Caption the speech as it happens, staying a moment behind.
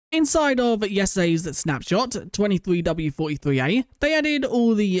Inside of yesterday's snapshot, 23W43A, they added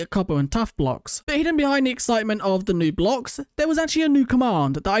all the copper and tough blocks. But hidden behind the excitement of the new blocks, there was actually a new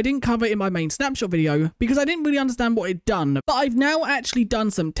command that I didn't cover in my main snapshot video because I didn't really understand what it'd done. But I've now actually done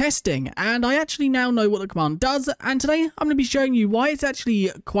some testing and I actually now know what the command does, and today I'm going to be showing you why it's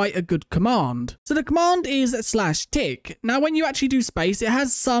actually quite a good command. So the command is /tick. Now when you actually do space, it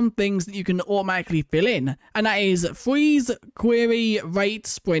has some things that you can automatically fill in, and that is freeze, query, rate,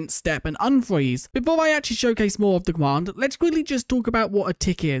 sprint, step, and unfreeze. Before I actually showcase more of the command, let's quickly just talk about what a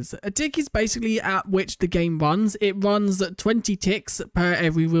tick is. A tick is basically at which the game runs. It runs 20 ticks per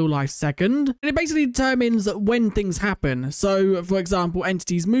every real life second, and it basically determines when things happen. So for example,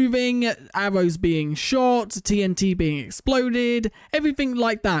 entities moving, arrows being shot, TNT being exploded, everything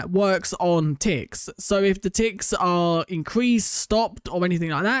like that works on ticks. So if the ticks are increased, stopped, or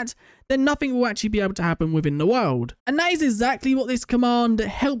anything like that, then nothing will actually be able to happen within the world. And that is exactly what this command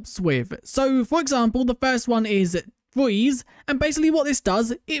helps with. So for example, the first one is freeze, and basically what this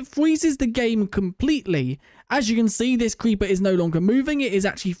does, it freezes the game completely. As you can see, this creeper is no longer moving, it is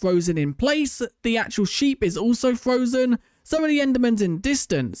actually frozen in place. The actual sheep is also frozen, so are the endermans in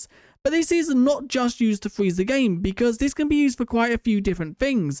distance. But this is not just used to freeze the game, because this can be used for quite a few different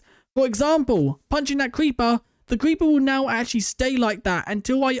things. For example, punching that creeper, the creeper will now actually stay like that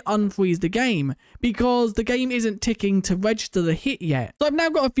until I unfreeze the game, because the game isn't ticking to register the hit yet. So I've now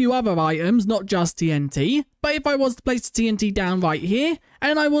got a few other items, not just TNT, but if I was to place the TNT down right here,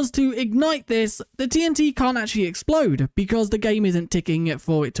 and I was to ignite this, the TNT can't actually explode, because the game isn't ticking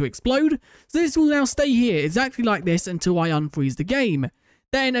for it to explode. So this will now stay here exactly like this until I unfreeze the game.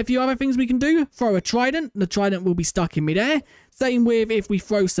 Then a few other things we can do, throw a trident, the trident will be stuck in midair. Same with if we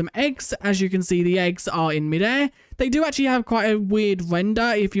throw some eggs, as you can see the eggs are in midair. They do actually have quite a weird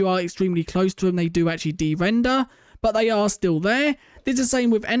render, if you are extremely close to them they do actually de-render, but they are still there. This is the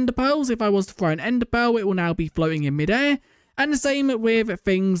same with ender pearls, if I was to throw an ender pearl it will now be floating in midair. And the same with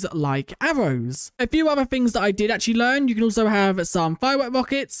things like arrows. A few other things that I did actually learn, you can also have some firework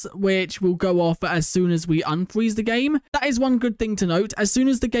rockets, which will go off as soon as we unfreeze the game. That is one good thing to note. As soon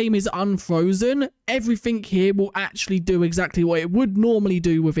as the game is unfrozen, everything here will actually do exactly what it would normally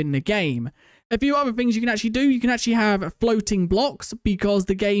do within the game. A few other things you can actually do, you can actually have floating blocks, because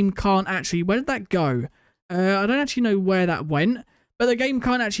the game can't actually... Where did that go? I don't actually know where that went, but the game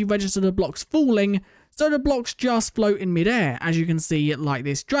can't actually register the blocks falling, so the blocks just float in midair, as you can see, like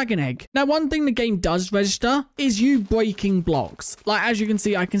this dragon egg. Now, one thing the game does register is you breaking blocks. Like, as you can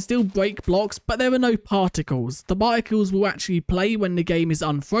see, I can still break blocks, but there are no particles. The particles will actually play when the game is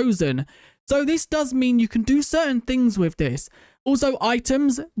unfrozen. So this does mean you can do certain things with this. Also,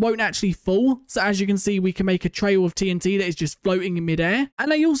 items won't actually fall. So as you can see, we can make a trail of TNT that is just floating in midair.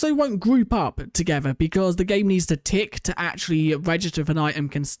 And they also won't group up together, because the game needs to tick to actually register if an item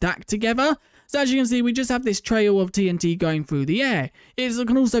can stack together. So as you can see, we just have this trail of TNT going through the air. It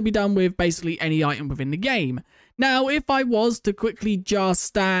can also be done with basically any item within the game. Now, if I was to quickly just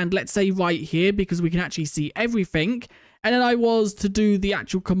stand, let's say right here, because we can actually see everything, and then I was to do the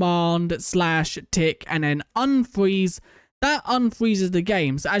actual command /tick and then unfreeze, that unfreezes the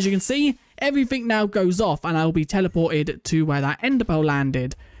game. So as you can see, everything now goes off and I'll be teleported to where that ender pearl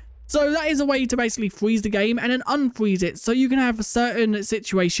landed. So that is a way to basically freeze the game and then unfreeze it, so you can have certain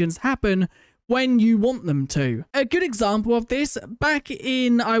situations happen when you want them to. A good example of this, back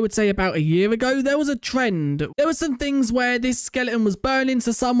in, I would say about a year ago, there was a trend. There were some things where this skeleton was burning,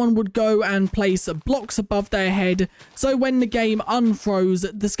 so someone would go and place blocks above their head, so when the game unfroze,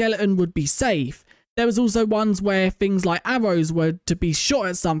 the skeleton would be safe. There was also ones where things like arrows were to be shot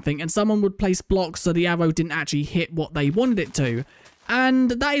at something, and someone would place blocks so the arrow didn't actually hit what they wanted it to.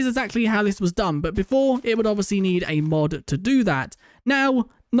 And that is exactly how this was done, but before, it would obviously need a mod to do that. Now,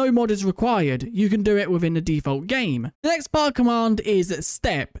 no mod is required. You can do it within the default game. The next part command is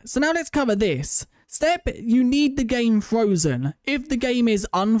step. So now let's cover this. Step, you need the game frozen. If the game is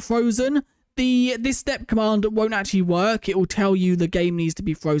unfrozen, this step command won't actually work. It will tell you the game needs to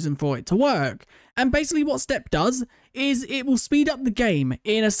be frozen for it to work. And basically what step does is it will speed up the game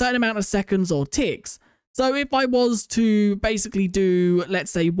in a certain amount of seconds or ticks. So if I was to basically do,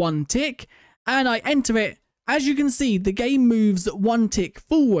 let's say 1 tick, and I enter it, as you can see, the game moves 1 tick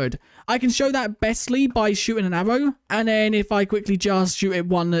forward. I can show that bestly by shooting an arrow, and then if I quickly just shoot it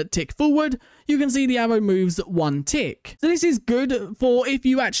 1 tick forward, you can see the arrow moves 1 tick. So this is good for if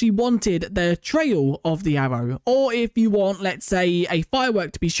you actually wanted the trail of the arrow, or if you want, let's say, a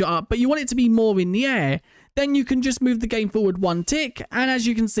firework to be shot up, but you want it to be more in the air. Then you can just move the game forward 1 tick, and as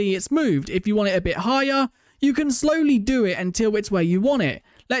you can see, it's moved. If you want it a bit higher, you can slowly do it until it's where you want it.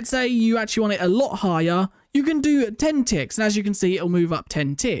 Let's say you actually want it a lot higher, you can do 10 ticks, and as you can see, it'll move up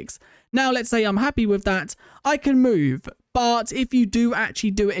 10 ticks. Now, let's say I'm happy with that, I can move, but if you do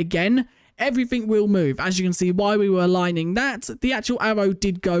actually do it again, everything will move. As you can see, while we were aligning that, the actual arrow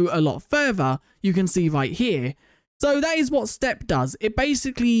did go a lot further. You can see right here. So that is what step does. It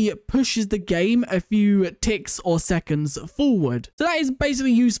basically pushes the game a few ticks or seconds forward. So that is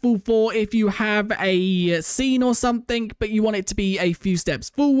basically useful for if you have a scene or something, but you want it to be a few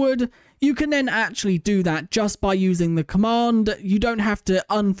steps forward. You can then actually do that just by using the command. You don't have to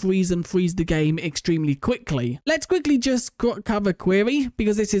unfreeze and freeze the game extremely quickly. Let's quickly just cover query,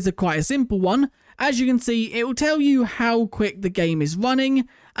 because this is quite a simple one. As you can see, it will tell you how quick the game is running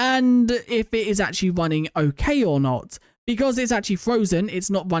and if it is actually running okay or not. Because it's actually frozen,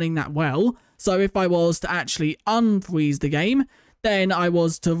 it's not running that well. So if I was to actually unfreeze the game, then I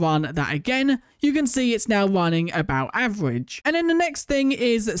was to run that again, you can see it's now running about average. And then the next thing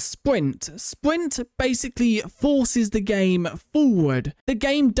is sprint. Sprint basically forces the game forward. The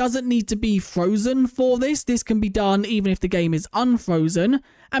game doesn't need to be frozen for this. This can be done even if the game is unfrozen.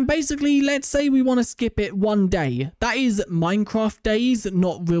 And basically, let's say we want to skip it one day. That is Minecraft days,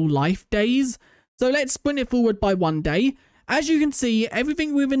 not real life days. So let's sprint it forward by one day. As you can see,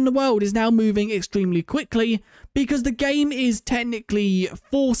 everything within the world is now moving extremely quickly because the game is technically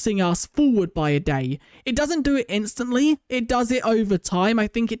forcing us forward by a day. It doesn't do it instantly, it does it over time. I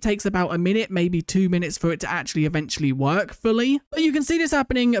think it takes about a minute, maybe 2 minutes for it to actually eventually work fully. But you can see this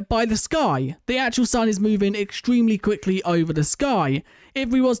happening by the sky. The actual sun is moving extremely quickly over the sky. If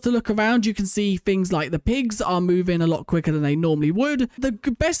we was to look around, you can see things like the pigs are moving a lot quicker than they normally would. The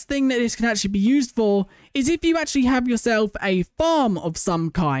best thing that this can actually be used for is if you actually have yourself a farm of some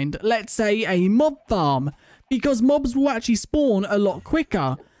kind, let's say a mob farm, because mobs will actually spawn a lot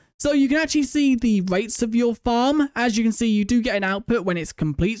quicker. So you can actually see the rates of your farm. As you can see, you do get an output when it's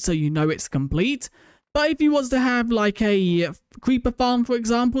complete, so you know it's complete. But if you was to have like a creeper farm, for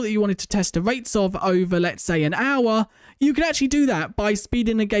example, that you wanted to test the rates of over, let's say, an hour, you can actually do that by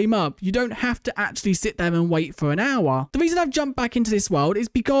speeding the game up. You don't have to actually sit there and wait for an hour. The reason I've jumped back into this world is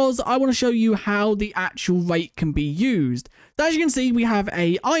because I want to show you how the actual rate can be used. So as you can see, we have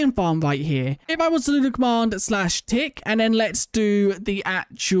a iron farm right here. If I was to do the command /tick, and then let's do the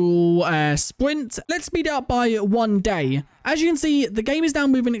actual sprint, let's speed it up by one day. As you can see, the game is now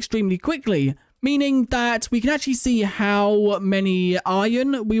moving extremely quickly, meaning that we can actually see how many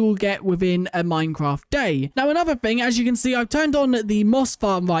iron we will get within a Minecraft day. Now, another thing, as you can see, I've turned on the moss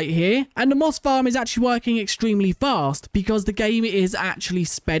farm right here, and the moss farm is actually working extremely fast because the game is actually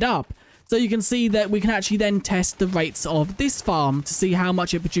sped up. So you can see that we can actually then test the rates of this farm to see how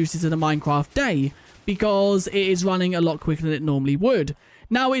much it produces in a Minecraft day, because it is running a lot quicker than it normally would.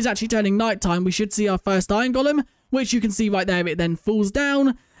 Now it's actually turning nighttime. We should see our first iron golem, which you can see right there, it then falls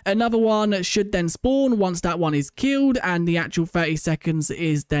down. Another one should then spawn once that one is killed, and the actual 30 seconds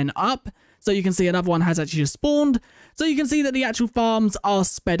is then up. So you can see another one has actually just spawned. So you can see that the actual farms are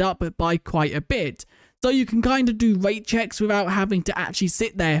sped up by quite a bit. So you can kind of do rate checks without having to actually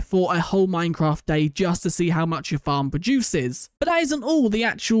sit there for a whole Minecraft day just to see how much your farm produces. But that isn't all the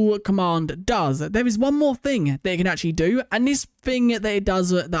actual command does. There is one more thing that it can actually do, and this thing that it does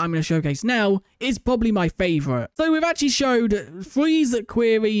that I'm going to showcase now is probably my favorite. So we've actually showed freeze,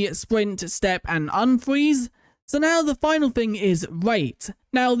 query, sprint, step, and unfreeze. So now the final thing is rate.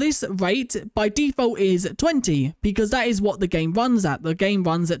 Now this rate by default is 20 because that is what the game runs at. The game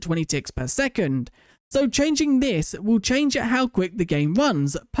runs at 20 ticks per second. So changing this will change how quick the game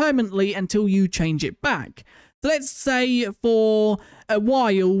runs permanently until you change it back. So let's say for a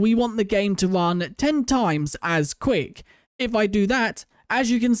while we want the game to run 10 times as quick. If I do that, as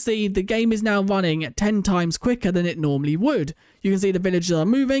you can see, the game is now running 10 times quicker than it normally would. You can see the villagers are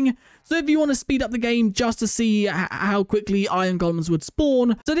moving. So if you want to speed up the game just to see how quickly iron golems would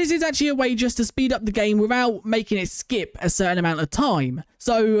spawn. So this is actually a way just to speed up the game without making it skip a certain amount of time.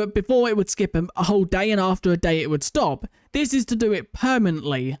 So before it would skip a whole day, and after a day it would stop. This is to do it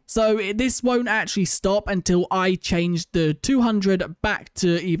permanently. So this won't actually stop until I change the 200 back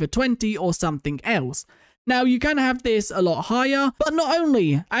to either 20 or something else. Now, you can have this a lot higher, but not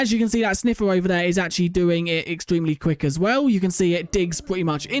only. As you can see, that sniffer over there is actually doing it extremely quick as well. You can see it digs pretty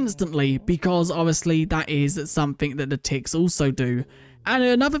much instantly because obviously that is something that the ticks also do. And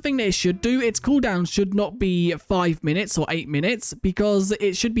another thing that it should do, its cooldown should not be 5 minutes or 8 minutes because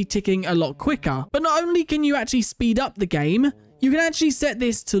it should be ticking a lot quicker. But not only can you actually speed up the game, you can actually set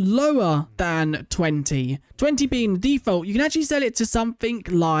this to lower than 20. 20 being the default, you can actually set it to something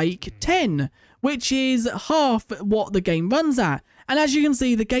like 10. Which is half what the game runs at. And as you can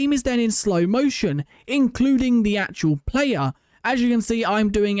see, the game is then in slow motion, including the actual player. As you can see, I'm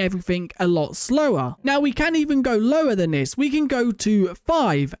doing everything a lot slower. Now, we can even go lower than this. We can go to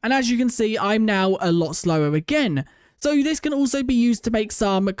 5, and as you can see, I'm now a lot slower again. So this can also be used to make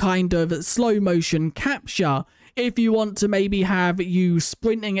some kind of slow motion capture. If you want to maybe have you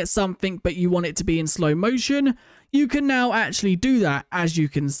sprinting at something, but you want it to be in slow motion, you can now actually do that, as you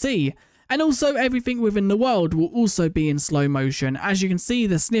can see. And also everything within the world will also be in slow motion. As you can see,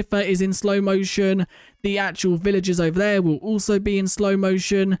 the sniffer is in slow motion. The actual villages over there will also be in slow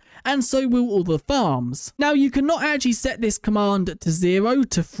motion. And so will all the farms. Now, you cannot actually set this command to 0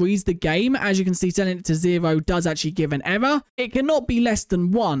 to freeze the game. As you can see, setting it to 0 does actually give an error. It cannot be less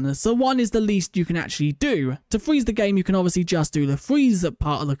than 1. So 1 is the least you can actually do. To freeze the game, you can obviously just do the freeze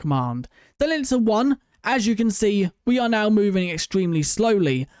part of the command. Set it to 1. As you can see, we are now moving extremely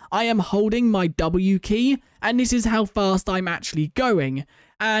slowly. I am holding my W key, and this is how fast I'm actually going.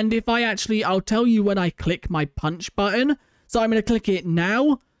 And if I'll tell you when I click my punch button. So I'm going to click it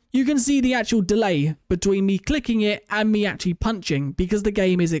now. You can see the actual delay between me clicking it and me actually punching because the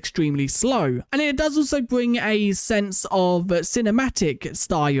game is extremely slow. And it does also bring a sense of cinematic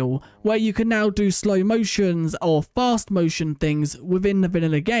style where you can now do slow motions or fast motion things within the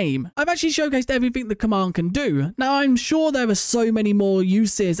vanilla game. I've actually showcased everything the command can do. Now, I'm sure there are so many more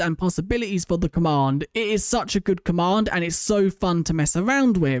uses and possibilities for the command. It is such a good command and it's so fun to mess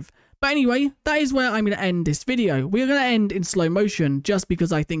around with. But anyway, that is where I'm going to end this video. We're going to end in slow motion just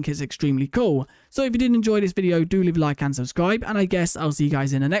because I think it's extremely cool. So if you did enjoy this video, do leave a like and subscribe, and I guess I'll see you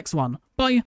guys in the next one. Bye!